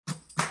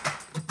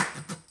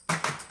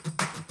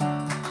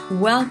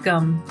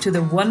Welcome to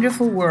the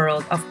wonderful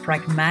world of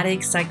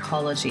pragmatic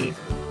psychology.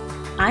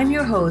 I'm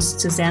your host,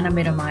 Susanna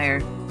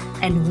Mittermeier,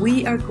 and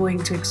we are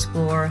going to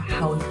explore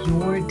how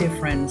your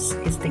difference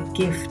is the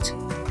gift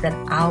that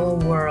our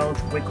world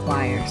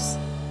requires.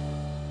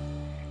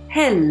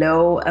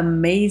 Hello,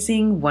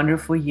 amazing,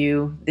 wonderful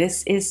you.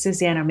 This is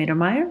Susanna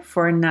Mittermeier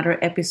for another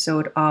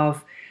episode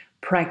of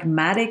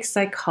Pragmatic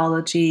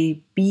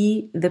Psychology,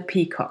 Be the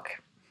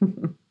Peacock.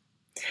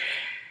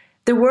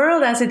 The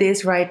world as it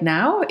is right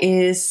now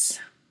is,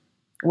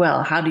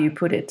 well, how do you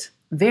put it?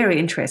 Very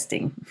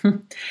interesting.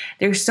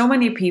 There's so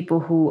many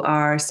people who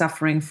are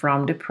suffering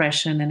from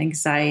depression and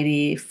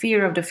anxiety,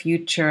 fear of the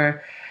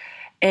future,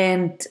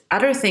 and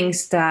other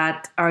things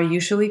that are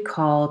usually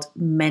called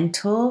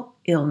mental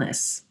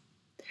illness.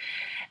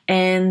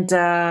 And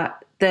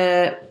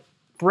the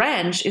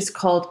branch is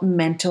called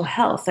mental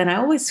health. And I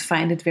always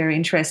find it very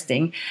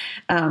interesting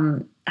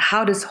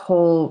how this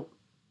whole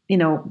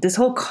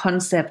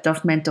concept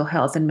of mental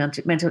health and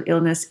mental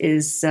illness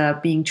is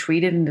being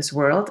treated in this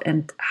world,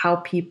 and how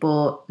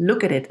people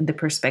look at it in the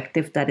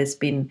perspective that has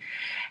been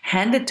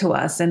handed to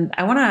us. And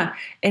I want to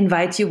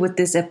invite you with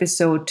this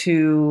episode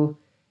to,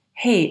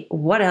 hey,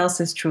 what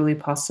else is truly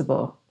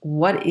possible?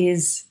 What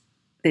is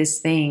this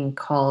thing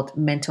called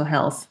mental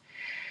health?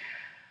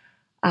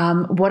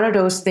 What are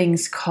those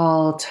things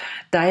called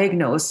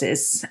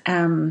diagnosis?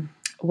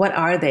 What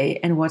are they,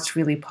 and what's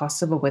really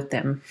possible with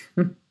them?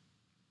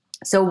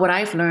 So what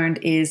I've learned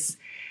is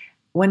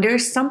when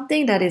there's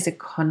something that is a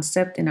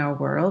concept in our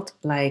world,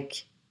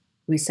 like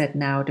we said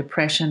now,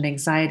 depression,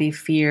 anxiety,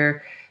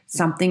 fear,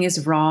 something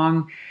is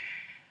wrong.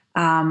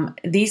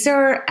 These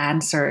are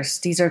answers.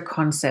 These are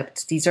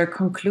concepts. These are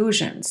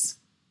conclusions.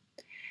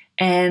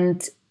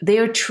 And they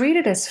are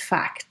treated as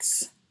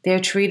facts.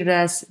 They're treated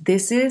as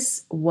this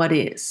is what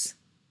is.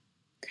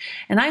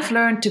 And I've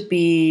learned to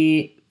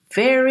be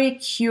very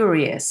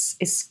curious,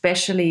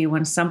 especially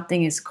when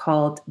something is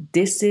called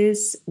this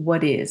is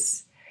what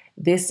is.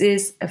 This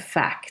is a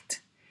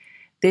fact.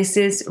 This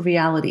is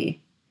reality.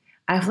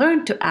 I've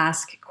learned to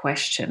ask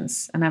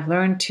questions, and I've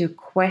learned to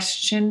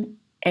question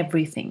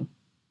everything.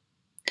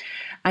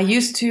 I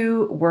used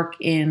to work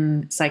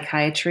in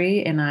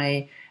psychiatry, and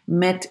I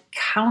met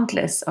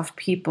countless of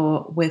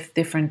people with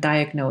different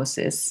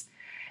diagnoses.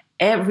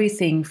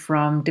 Everything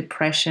from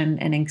depression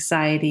and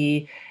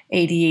anxiety,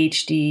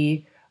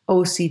 ADHD,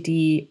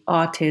 OCD,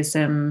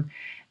 autism,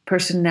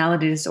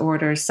 personality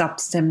disorder,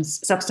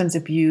 substance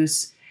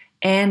abuse,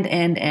 and.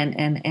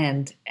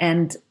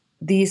 And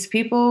these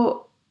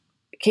people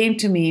came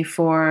to me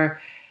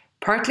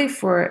partly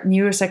for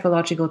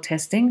neuropsychological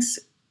testings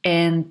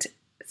and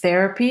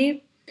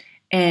therapy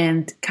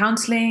and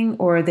counseling,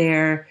 or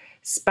their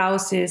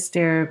spouses,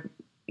 their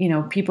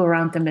people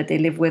around them that they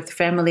live with,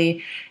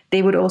 family.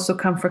 They would also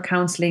come for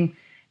counseling.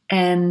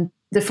 And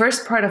the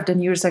first part of the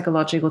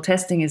neuropsychological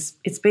testing is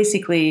it's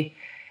basically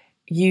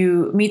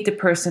you meet the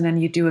person and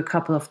you do a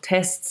couple of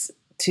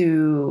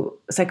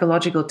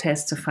psychological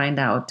tests to find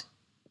out,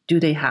 do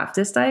they have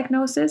this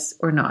diagnosis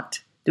or not?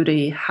 Do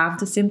they have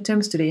the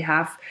symptoms? Do they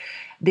have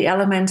the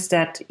elements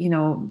that,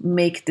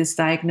 make this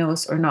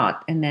diagnosis or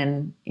not? And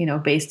then,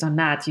 based on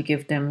that, you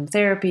give them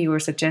therapy or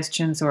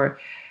suggestions or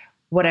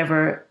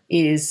whatever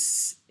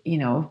is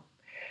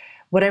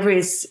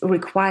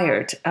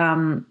required.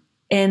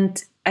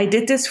 And I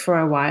did this for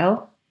a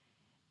while,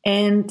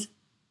 and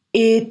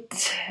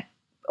it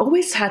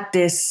always had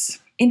this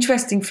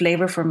interesting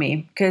flavor for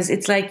me, because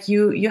it's like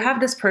you have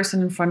this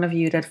person in front of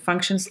you that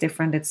functions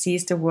different, that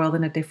sees the world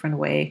in a different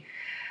way.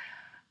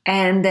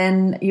 And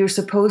then you're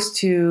supposed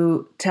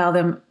to tell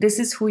them, this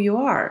is who you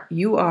are.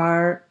 You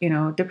are,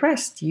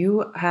 depressed.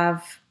 You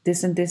have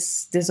this and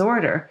this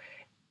disorder.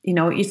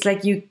 It's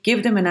like you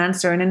give them an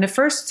answer. And in the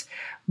first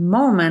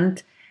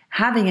moment,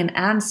 having an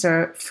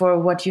answer for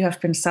what you have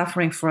been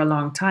suffering for a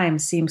long time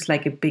seems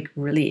like a big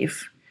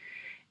relief.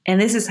 And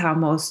this is how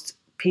most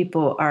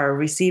people are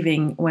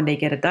receiving when they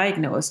get a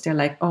diagnosis. They're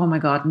like, oh my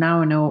God,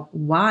 now I know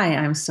why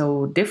I'm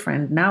so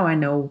different. Now I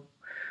know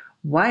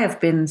why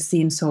I've been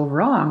seen so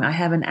wrong. I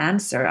have an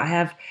answer. I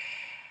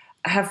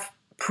have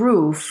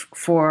proof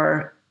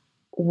for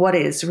what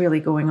is really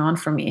going on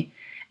for me.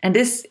 And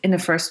this, in the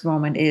first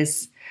moment,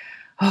 is,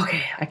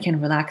 okay, I can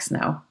relax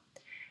now.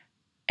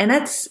 And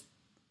that's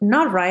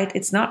not right,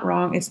 it's not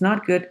wrong, it's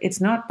not good, it's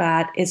not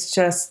bad, it's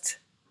just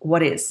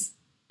what is.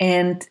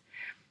 And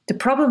the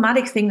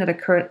problematic thing that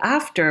occurred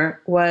after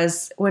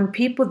was when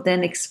people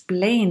then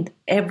explained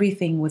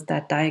everything with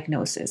that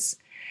diagnosis.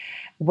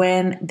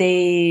 When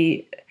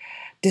they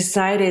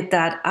decided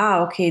that,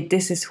 okay,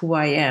 this is who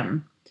I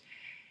am.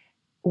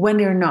 When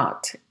they're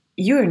not.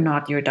 You're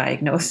not your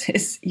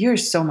diagnosis. You're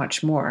so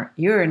much more.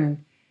 You're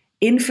an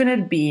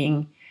infinite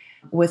being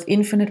with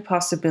infinite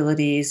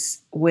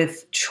possibilities,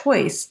 with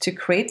choice to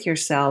create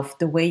yourself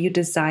the way you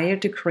desire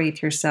to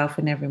create yourself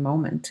in every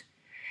moment.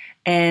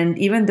 And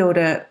even though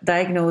the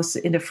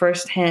diagnosis in the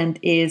first hand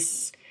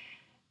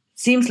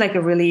seems like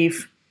a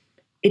relief,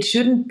 it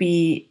shouldn't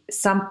be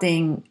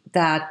something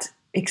that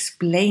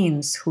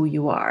explains who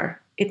you are.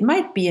 It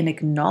might be an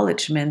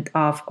acknowledgement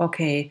of,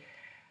 okay,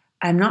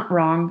 I'm not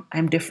wrong,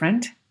 I'm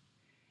different.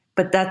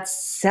 But that's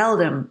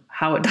seldom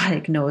how a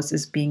diagnosis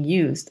is being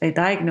used. A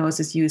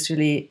diagnosis is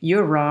usually,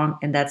 you're wrong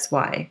and that's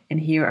why, and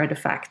here are the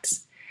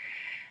facts.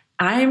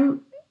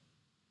 I'm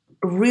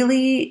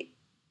really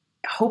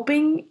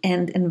hoping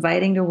and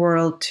inviting the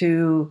world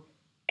to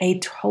a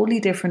totally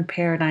different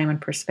paradigm and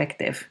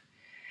perspective.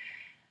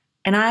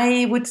 And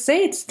I would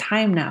say it's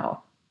time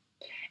now.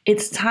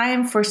 It's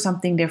time for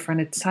something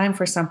different. It's time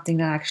for something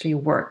that actually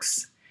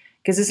works.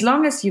 Because as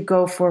long as you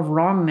go for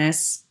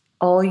wrongness,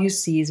 all you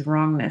see is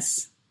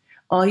wrongness.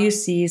 All you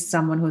see is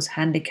someone who's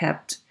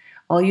handicapped.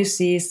 All you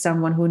see is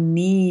someone who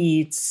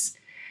needs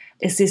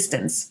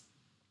assistance.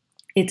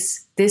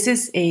 This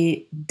is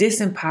a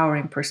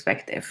disempowering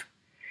perspective.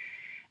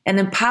 An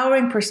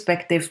empowering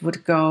perspective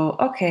would go,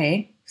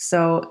 okay,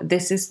 so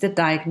this is the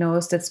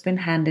diagnosis that's been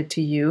handed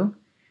to you.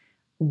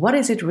 What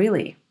is it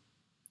really?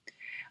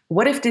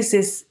 What if this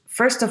is,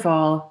 first of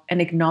all,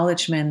 an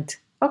acknowledgement,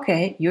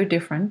 okay, you're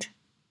different,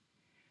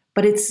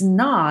 but it's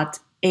not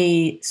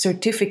a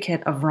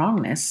certificate of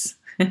wrongness.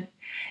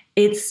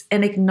 It's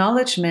an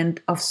acknowledgement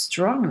of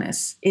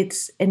strongness.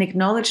 It's an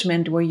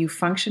acknowledgement where you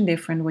function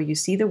different, where you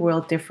see the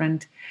world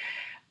different,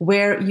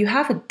 where you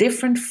have a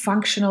different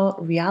functional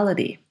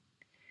reality.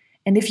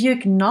 And if you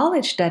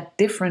acknowledge that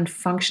different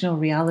functional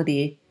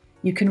reality,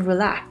 you can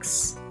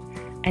relax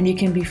and you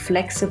can be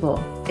flexible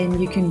and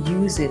you can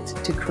use it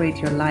to create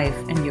your life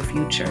and your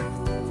future.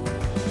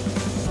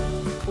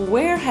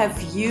 Where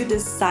have you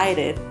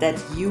decided that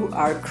you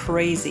are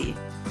crazy?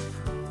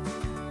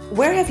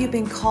 Where have you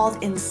been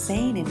called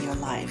insane in your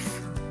life?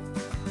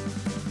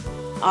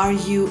 Are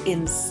you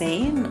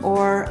insane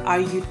or are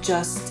you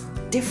just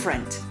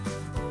different?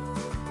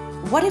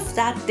 What if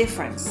that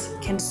difference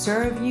can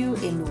serve you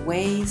in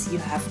ways you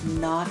have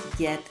not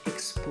yet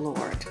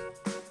explored?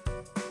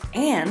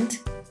 And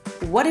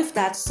what if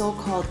that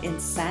so-called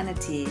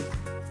insanity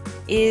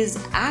is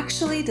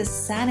actually the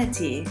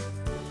sanity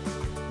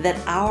that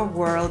our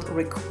world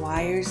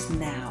requires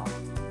now?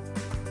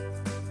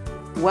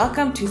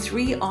 Welcome to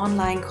 3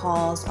 online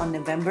calls on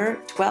November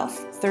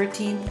 12th,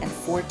 13th, and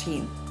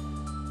 14th.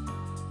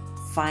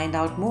 Find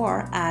out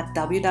more at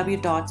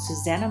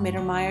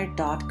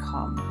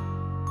www.susannamittermeier.com.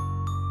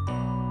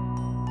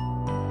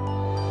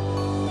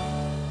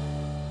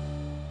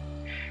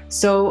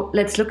 So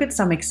let's look at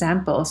some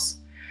examples.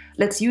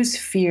 Let's use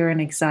fear and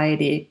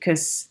anxiety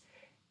because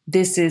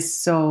this is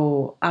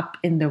so up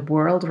in the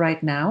world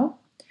right now.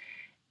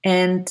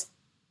 And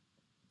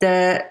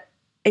the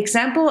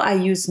example I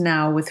use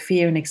now with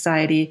fear and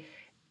anxiety,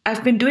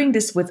 I've been doing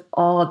this with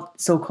all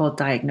so-called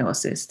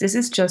diagnoses. This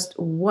is just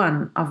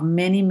one of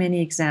many,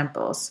 many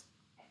examples.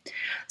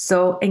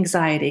 So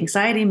anxiety.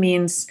 Anxiety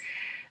means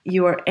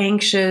you are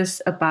anxious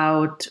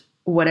about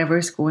whatever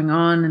is going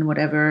on and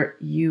whatever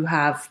you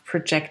have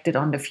projected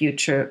on the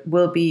future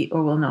will be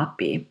or will not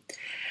be.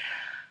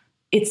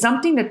 It's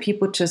something that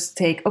people just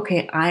take,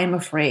 okay, I'm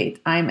afraid,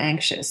 I'm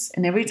anxious.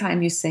 And every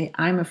time you say,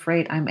 I'm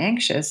afraid, I'm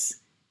anxious,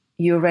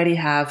 you already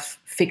have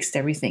fixed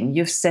everything.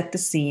 You've set the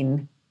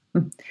scene.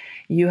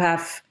 You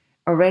have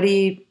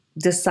already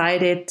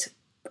decided,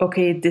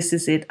 okay, this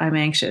is it, I'm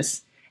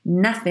anxious.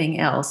 Nothing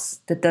else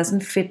that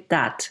doesn't fit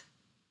that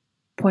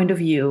point of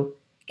view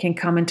can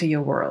come into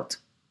your world.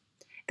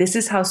 This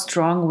is how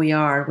strong we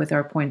are with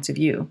our points of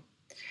view.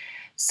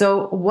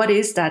 So what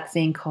is that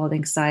thing called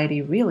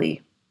anxiety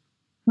really?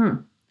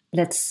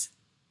 Let's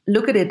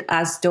look at it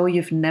as though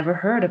you've never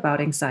heard about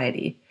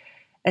anxiety,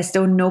 as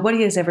though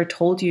nobody has ever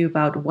told you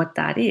about what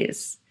that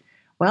is.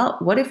 Well,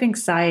 what if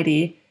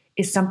anxiety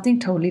is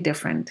something totally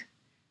different?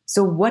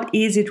 So what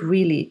is it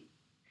really?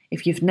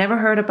 If you've never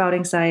heard about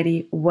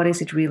anxiety, what is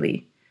it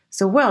really?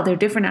 So, well, there are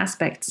different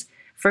aspects.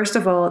 First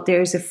of all,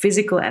 there is a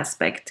physical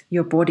aspect,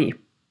 your body.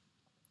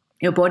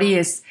 Your body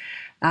is,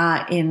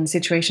 in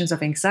situations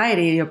of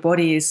anxiety, your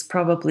body is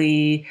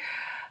probably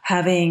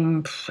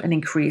having an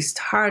increased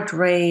heart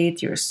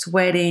rate, you're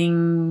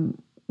sweating,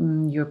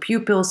 your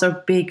pupils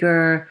are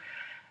bigger,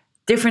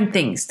 different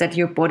things that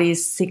your body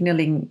is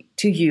signaling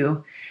to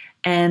you.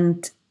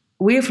 And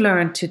we've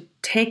learned to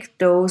take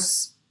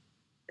those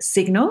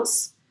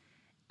signals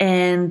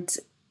and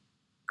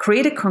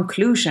create a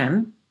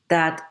conclusion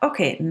that,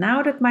 okay,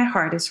 now that my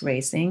heart is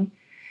racing,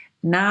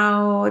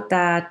 now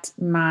that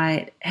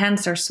my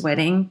hands are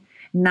sweating,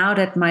 now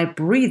that my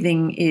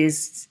breathing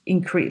is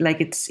increased, like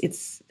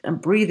I'm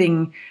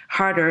breathing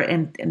harder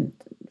and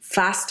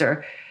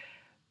faster,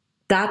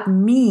 that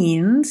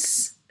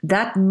means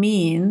that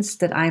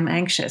I'm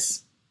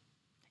anxious.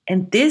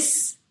 And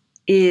this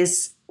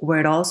is where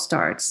it all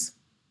starts,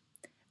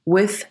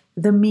 with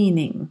the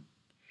meaning.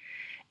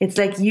 It's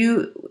like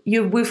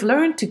we've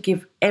learned to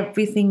give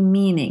everything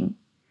meaning,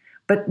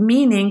 but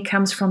meaning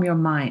comes from your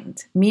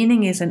mind.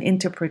 Meaning is an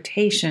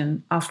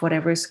interpretation of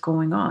whatever is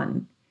going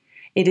on.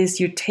 It is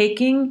you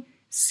taking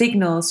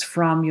signals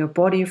from your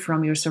body,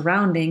 from your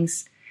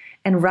surroundings,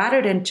 and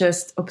rather than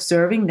just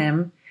observing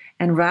them,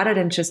 and rather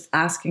than just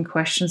asking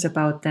questions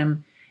about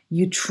them,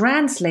 you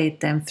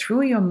translate them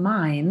through your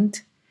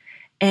mind,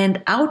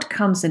 and out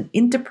comes an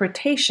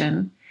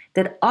interpretation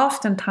that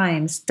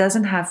oftentimes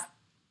doesn't have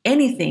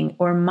anything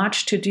or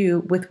much to do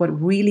with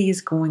what really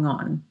is going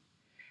on.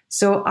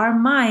 So our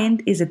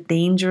mind is a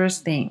dangerous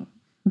thing.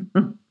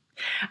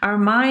 Our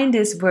mind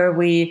is where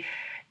we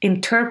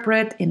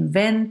interpret,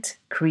 invent,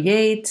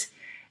 create,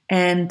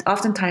 and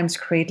oftentimes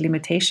create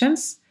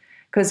limitations,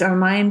 because our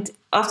mind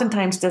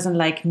oftentimes doesn't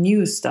like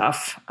new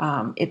stuff.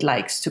 It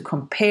likes to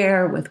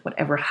compare with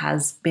whatever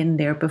has been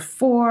there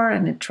before,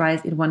 and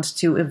it wants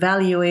to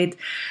evaluate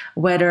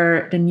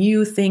whether the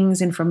new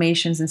things,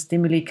 informations, and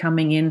stimuli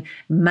coming in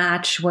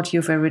match what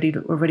you've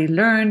already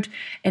learned.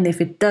 And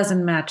if it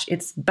doesn't match,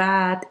 it's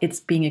bad, it's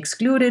being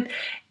excluded.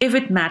 If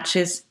it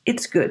matches,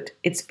 it's good,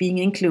 it's being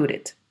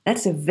included.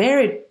 That's a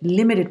very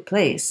limited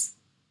place.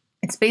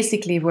 It's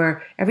basically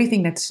where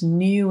everything that's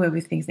new,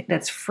 everything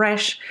that's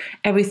fresh,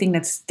 everything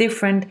that's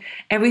different,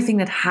 everything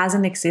that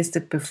hasn't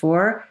existed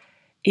before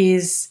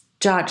is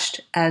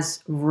judged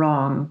as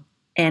wrong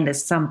and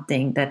as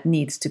something that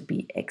needs to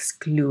be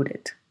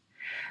excluded.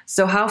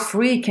 So how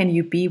free can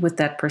you be with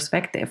that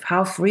perspective?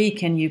 How free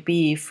can you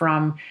be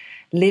from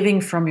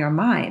living from your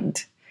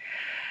mind?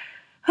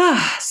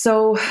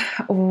 So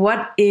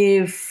what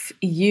if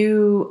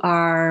you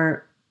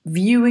are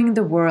viewing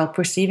the world,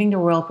 perceiving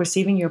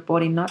your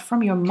body, not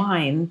from your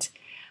mind,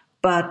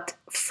 but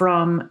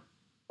from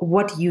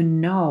what you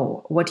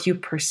know, what you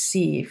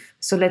perceive?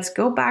 So let's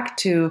go back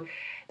to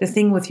the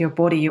thing with your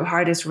body. Your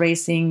heart is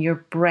racing, your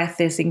breath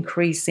is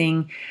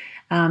increasing,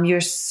 you're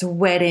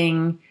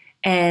sweating.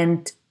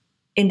 And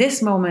in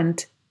this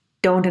moment,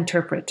 don't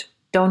interpret.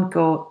 Don't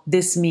go,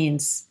 this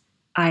means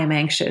I am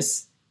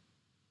anxious.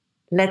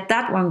 Let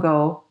that one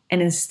go.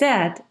 And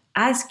instead,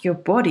 ask your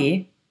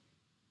body,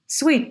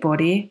 sweet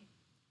body,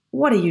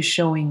 what are you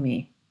showing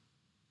me?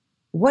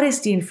 What is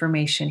the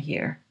information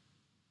here?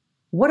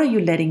 What are you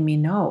letting me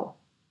know?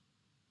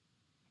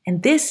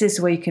 And this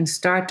is where you can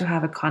start to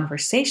have a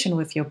conversation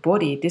with your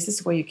body. This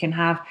is where you can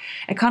have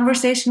a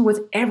conversation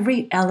with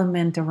every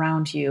element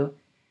around you,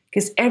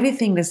 because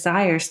everything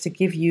desires to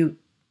give you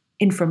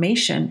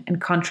information and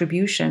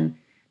contribution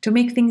to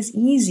make things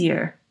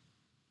easier.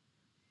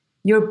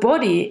 Your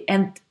body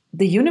and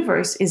the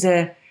universe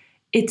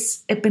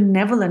it's a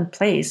benevolent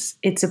place.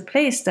 It's a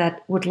place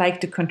that would like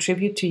to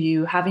contribute to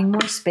you, having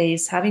more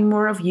space, having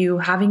more of you,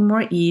 having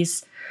more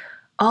ease.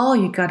 All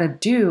you gotta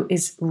do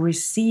is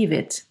receive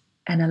it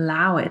and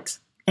allow it.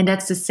 And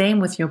that's the same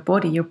with your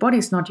body. Your body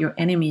is not your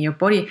enemy. Your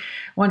body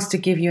wants to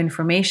give you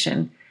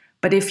information.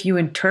 But if you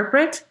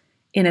interpret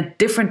in a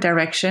different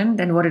direction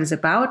than what it is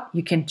about,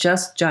 you can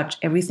just judge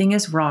everything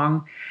is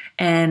wrong.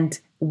 And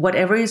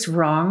whatever is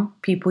wrong,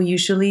 people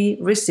usually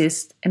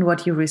resist. And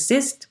what you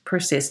resist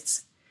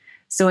persists.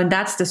 So, and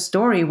that's the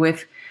story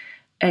with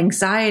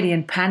anxiety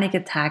and panic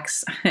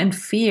attacks and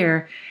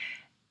fear.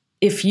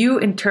 If you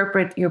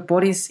interpret your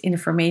body's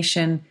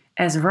information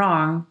as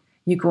wrong,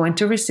 you go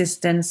into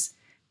resistance.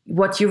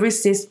 What you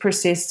resist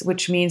persists,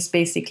 which means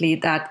basically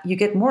that you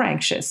get more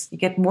anxious, you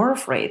get more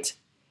afraid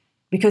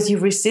because you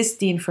resist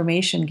the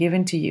information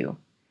given to you.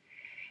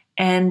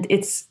 And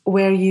it's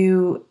where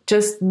you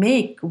just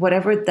make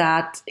whatever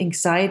that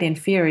anxiety and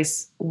fear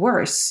is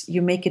worse.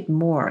 You make it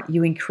more,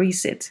 you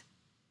increase it.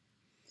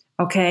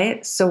 Okay,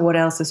 so what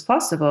else is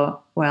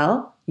possible?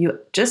 Well, you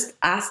just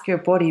ask your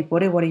body,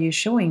 what are you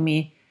showing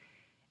me?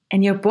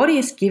 And your body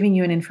is giving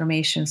you an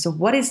information. So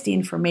what is the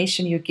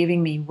information you're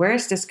giving me? Where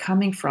is this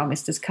coming from?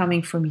 Is this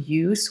coming from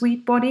you,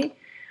 sweet body?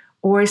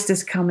 Or is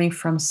this coming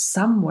from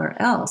somewhere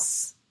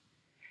else?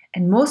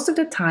 And most of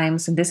the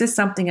times, and this is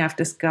something I've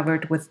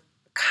discovered with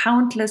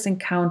countless and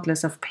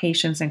countless of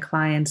patients and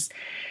clients,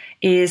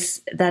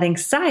 is that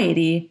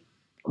anxiety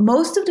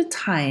most of the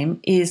time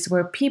is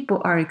where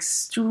people are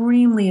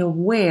extremely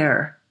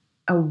aware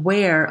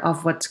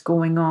of what's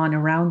going on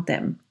around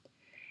them.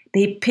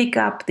 They pick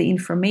up the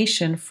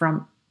information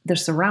from their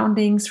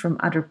surroundings, from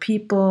other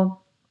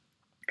people.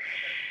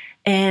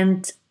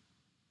 And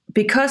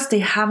because they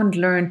haven't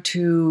learned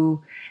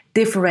to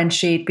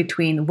differentiate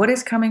between what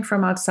is coming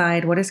from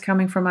outside, what is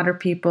coming from other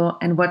people,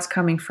 and what's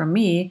coming from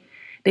me,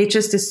 they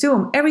just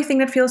assume everything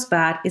that feels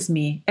bad is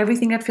me.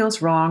 Everything that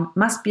feels wrong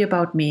must be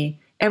about me.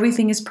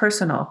 Everything is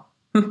personal.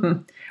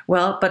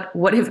 Well, but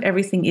what if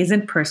everything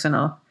isn't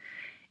personal?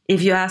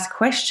 If you ask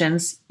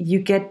questions, you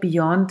get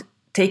beyond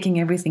taking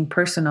everything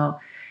personal,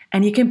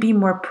 and you can be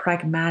more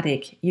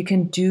pragmatic. You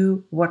can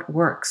do what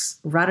works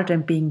rather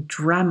than being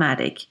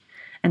dramatic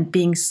and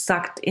being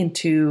sucked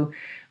into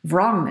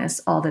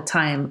wrongness all the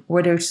time,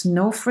 where there's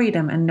no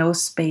freedom and no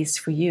space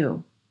for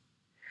you.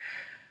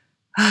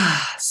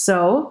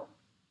 So,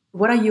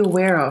 what are you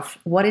aware of?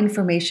 What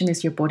information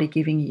is your body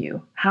giving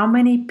you? How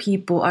many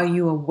people are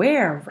you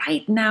aware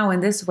right now in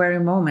this very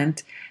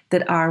moment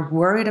that are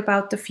worried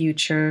about the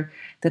future,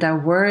 that are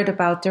worried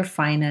about their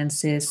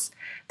finances,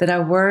 that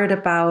are worried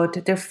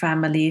about their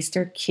families,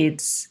 their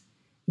kids?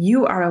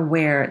 You are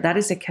aware. That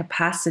is a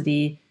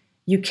capacity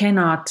you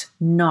cannot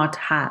not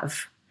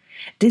have.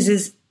 This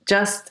is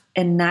just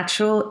a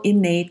natural,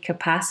 innate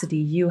capacity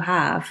you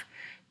have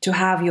to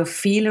have your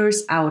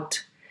feelers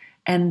out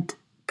and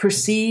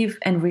perceive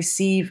and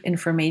receive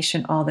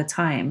information all the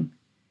time.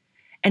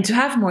 And to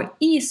have more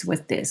ease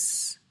with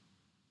this,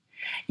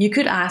 you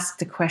could ask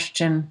the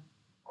question,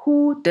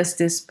 who does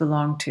this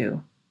belong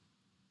to?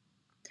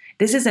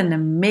 This is an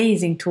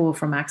amazing tool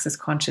from Access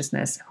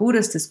Consciousness. Who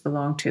does this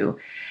belong to?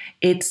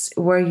 It's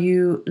where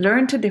you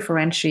learn to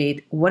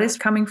differentiate what is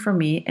coming from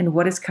me and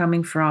what is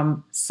coming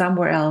from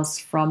somewhere else,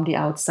 from the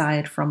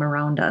outside, from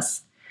around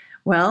us.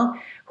 Well,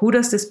 who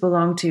does this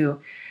belong to?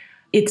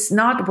 It's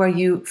not where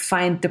you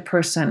find the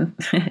person.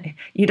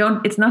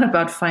 It's not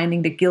about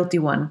finding the guilty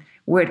one,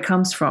 where it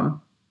comes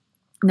from.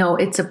 No,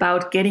 it's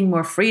about getting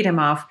more freedom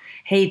of,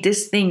 hey,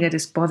 this thing that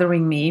is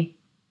bothering me,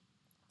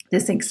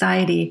 this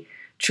anxiety,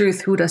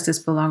 truth, who does this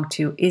belong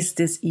to? Is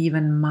this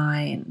even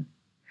mine?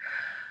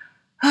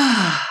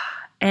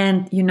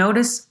 And you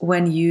notice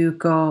when you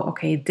go,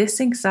 okay,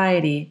 this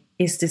anxiety,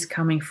 is this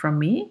coming from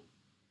me?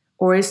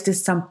 Or is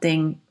this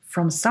something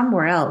from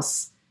somewhere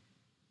else?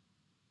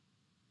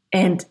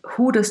 And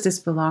who does this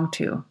belong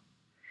to?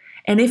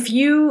 And if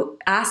you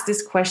ask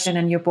this question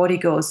and your body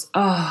goes,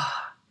 oh,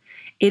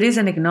 it is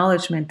an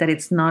acknowledgement that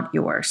it's not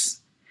yours.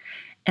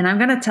 And I'm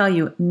going to tell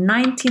you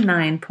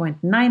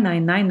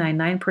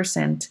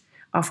 99.99999%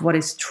 of what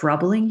is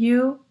troubling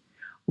you,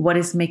 what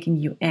is making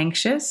you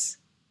anxious,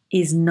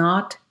 is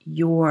not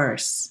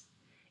yours.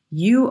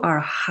 You are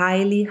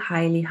highly,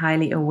 highly,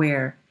 highly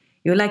aware.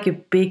 You're like a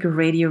big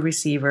radio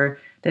receiver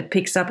that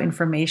picks up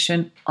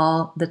information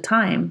all the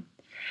time.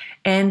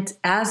 And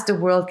as the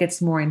world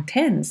gets more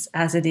intense,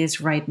 as it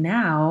is right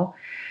now,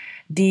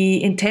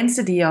 the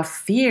intensity of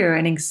fear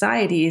and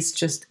anxiety is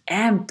just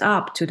amped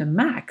up to the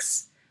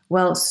max.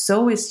 Well,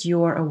 so is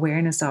your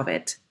awareness of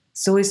it.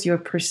 So is your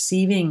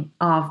perceiving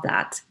of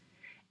that.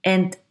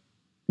 And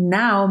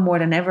now more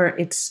than ever,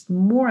 it's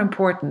more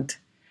important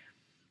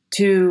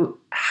to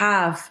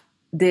have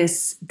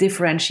this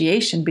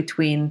differentiation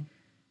between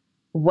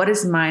what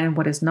is mine and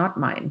what is not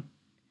mine.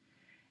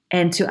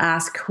 And to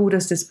ask, who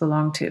does this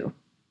belong to?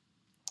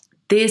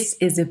 This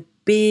is a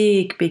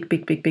big, big,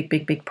 big, big, big,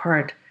 big, big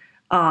part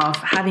of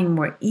having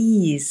more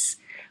ease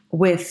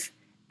with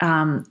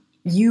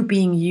you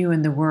being you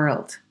in the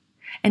world.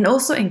 And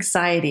also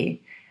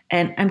anxiety.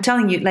 And I'm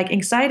telling you, like,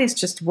 anxiety is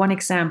just one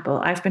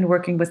example. I've been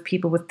working with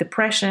people with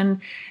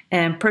depression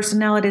and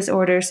personality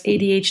disorders,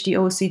 ADHD,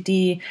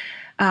 OCD,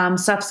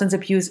 substance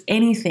abuse,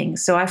 anything.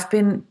 So I've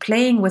been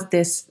playing with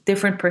this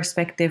different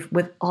perspective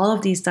with all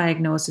of these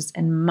diagnoses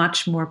and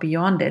much more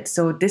beyond it.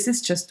 So this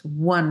is just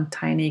one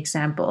tiny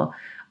example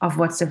of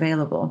what's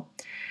available.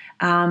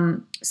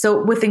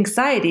 So with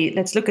anxiety,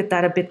 let's look at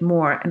that a bit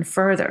more and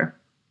further.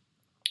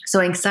 So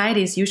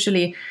anxiety is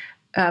usually,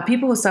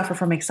 people who suffer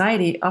from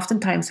anxiety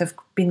oftentimes have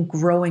been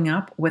growing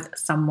up with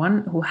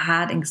someone who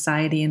had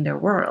anxiety in their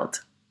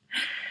world.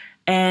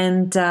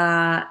 And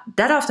that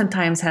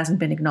oftentimes hasn't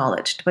been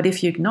acknowledged. But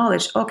if you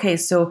acknowledge, okay,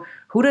 so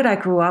who did I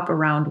grow up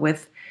around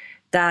with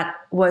that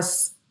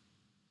was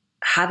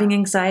having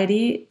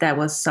anxiety, that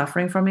was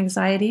suffering from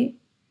anxiety?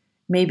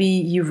 Maybe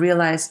you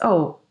realize,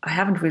 oh, I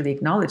haven't really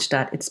acknowledged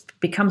that. It's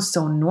become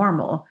so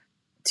normal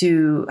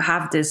to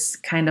have this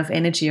kind of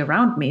energy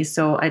around me.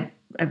 So I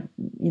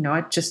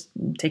just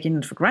taking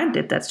it for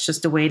granted. That's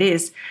just the way it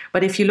is.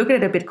 But if you look at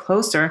it a bit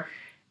closer,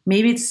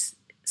 maybe it's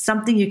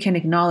something you can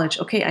acknowledge.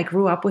 Okay, I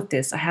grew up with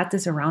this. I had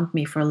this around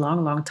me for a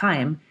long, long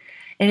time.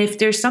 And if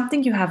there's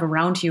something you have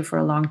around you for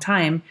a long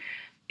time,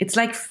 it's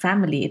like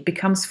family. It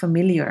becomes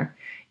familiar.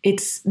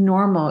 It's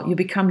normal. You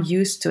become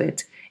used to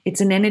it.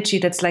 It's an energy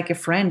that's like a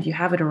friend. You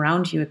have it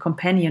around you, a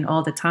companion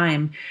all the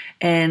time.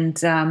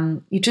 And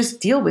you just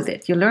deal with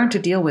it. You learn to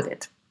deal with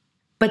it.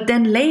 But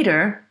then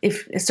later,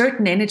 if a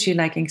certain energy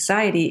like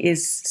anxiety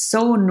is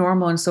so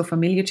normal and so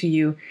familiar to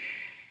you,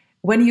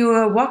 when you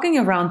are walking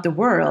around the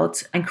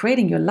world and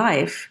creating your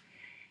life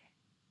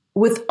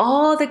with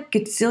all the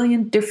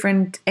gazillion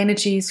different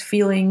energies,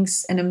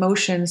 feelings, and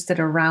emotions that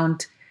are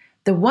around,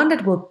 the one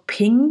that will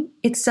ping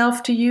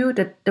itself to you,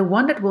 the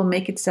one that will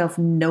make itself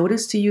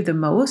notice to you the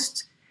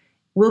most,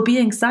 will be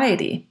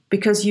anxiety,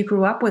 because you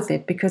grew up with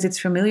it, because it's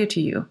familiar to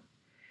you.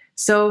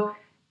 So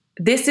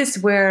this is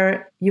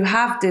where you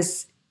have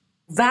this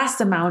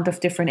vast amount of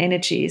different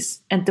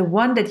energies, and the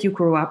one that you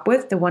grew up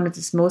with, the one that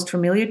is most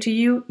familiar to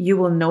you, you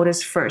will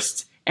notice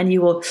first, and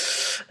you will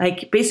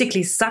like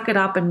basically suck it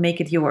up and make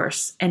it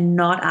yours and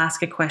not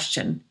ask a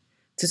question.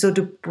 So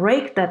to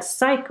break that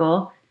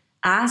cycle,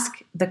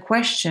 ask the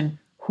question,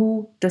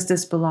 who does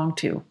this belong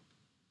to?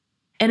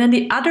 And then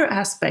the other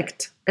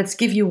aspect, let's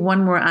give you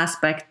one more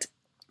aspect,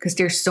 because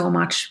there's so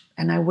much,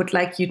 and I would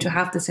like you to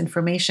have this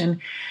information.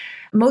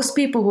 Most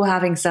people who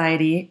have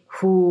anxiety,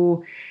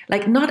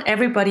 not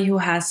everybody who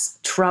has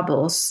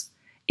troubles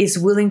is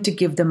willing to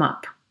give them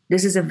up.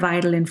 This is a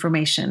vital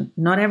information.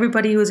 Not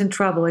everybody who is in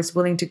trouble is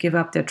willing to give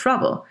up their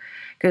trouble,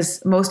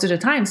 because most of the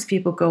times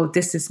people go,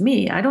 this is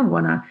me. I don't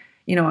want to,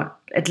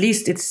 at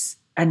least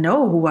I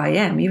know who I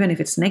am, even if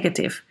it's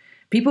negative.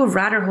 People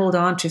rather hold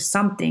on to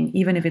something,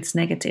 even if it's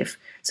negative.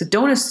 So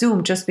don't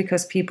assume just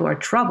because people are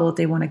troubled,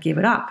 they want to give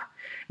it up.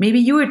 Maybe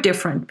you are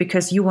different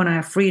because you want to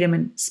have freedom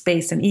and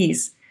space and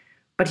ease.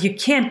 But you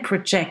can't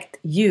project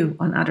you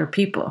on other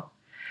people.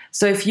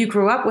 So if you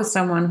grew up with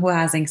someone who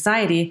has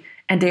anxiety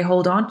and they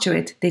hold on to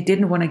it, they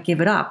didn't want to give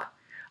it up.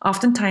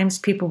 Oftentimes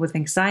people with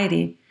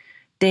anxiety,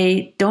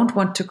 they don't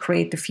want to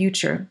create the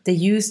future. They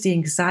use the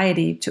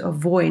anxiety to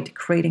avoid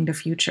creating the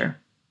future.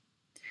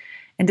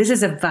 And this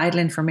is a vital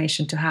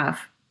information to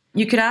have.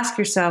 You could ask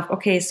yourself,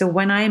 okay, so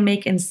when I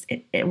make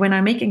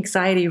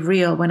anxiety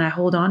real, when I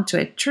hold on to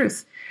it,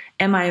 truth,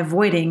 am I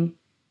avoiding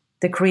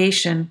the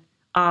creation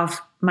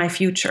of my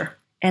future?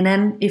 And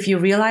then if you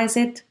realize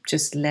it,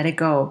 just let it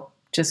go.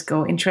 Just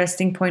go,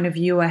 interesting point of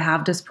view. I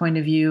have this point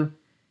of view.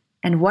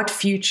 And what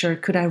future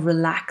could I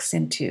relax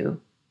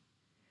into?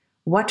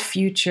 What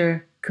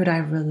future could I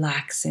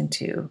relax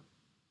into?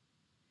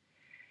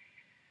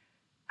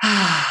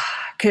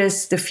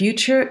 Because the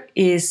future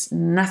is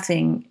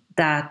nothing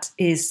that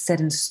is set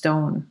in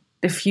stone.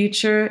 The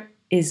future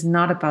is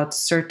not about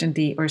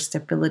certainty or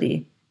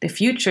stability. The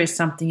future is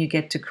something you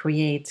get to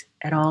create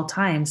at all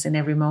times in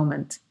every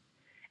moment.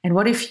 And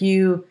what if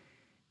you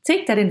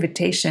take that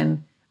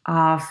invitation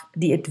of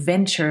the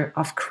adventure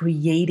of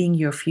creating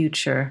your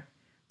future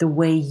the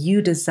way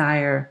you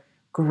desire,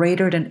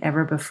 greater than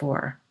ever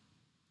before?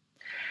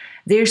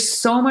 There's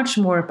so much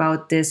more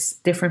about this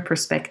different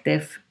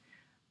perspective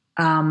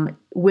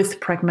with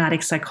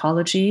pragmatic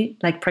psychology.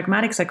 Like,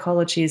 pragmatic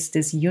psychology is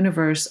this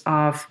universe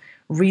of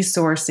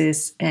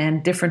resources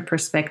and different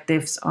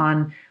perspectives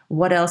on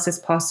what else is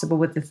possible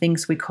with the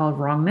things we call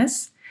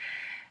wrongness,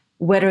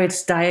 whether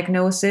it's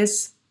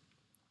diagnosis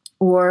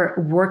or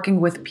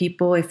working with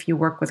people. If you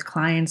work with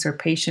clients or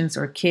patients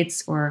or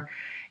kids, or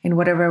in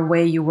whatever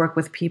way you work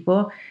with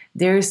people,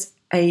 there's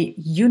a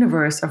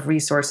universe of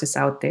resources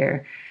out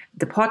there.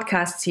 The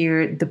podcasts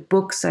here, the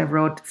books I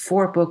wrote,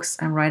 4 books,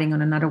 I'm writing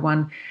on another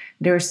one.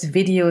 There's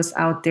videos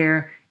out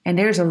there, and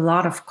there's a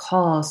lot of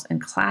calls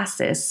and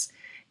classes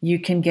you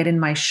can get in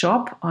my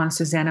shop on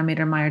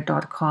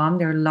SusannaMittermeier.com.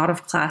 There are a lot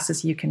of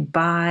classes you can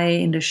buy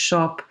in the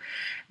shop.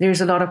 There's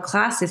a lot of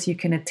classes you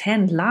can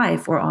attend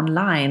live or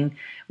online,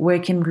 where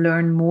you can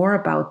learn more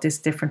about this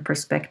different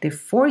perspective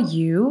for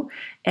you,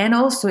 and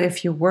also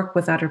if you work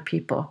with other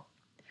people.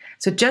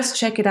 So just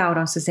check it out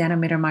on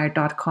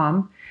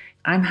SusannaMittermeier.com.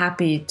 I'm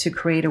happy to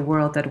create a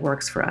world that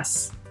works for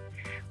us.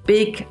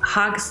 Big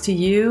hugs to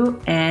you,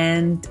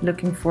 and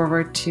looking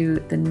forward to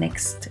the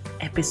next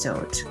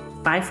episode.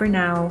 Bye for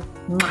now.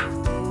 Mwah.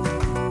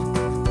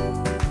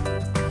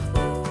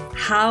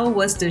 How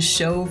was the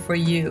show for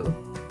you?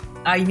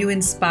 Are you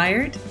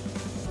inspired?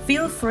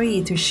 Feel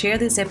free to share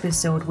this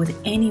episode with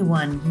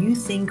anyone you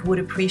think would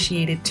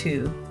appreciate it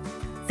too.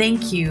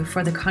 Thank you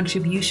for the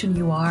contribution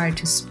you are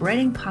to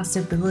spreading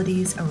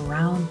possibilities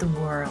around the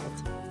world.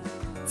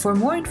 For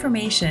more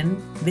information,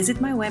 visit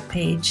my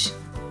webpage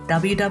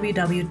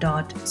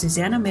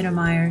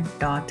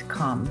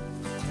www.SusannaMittermeier.com.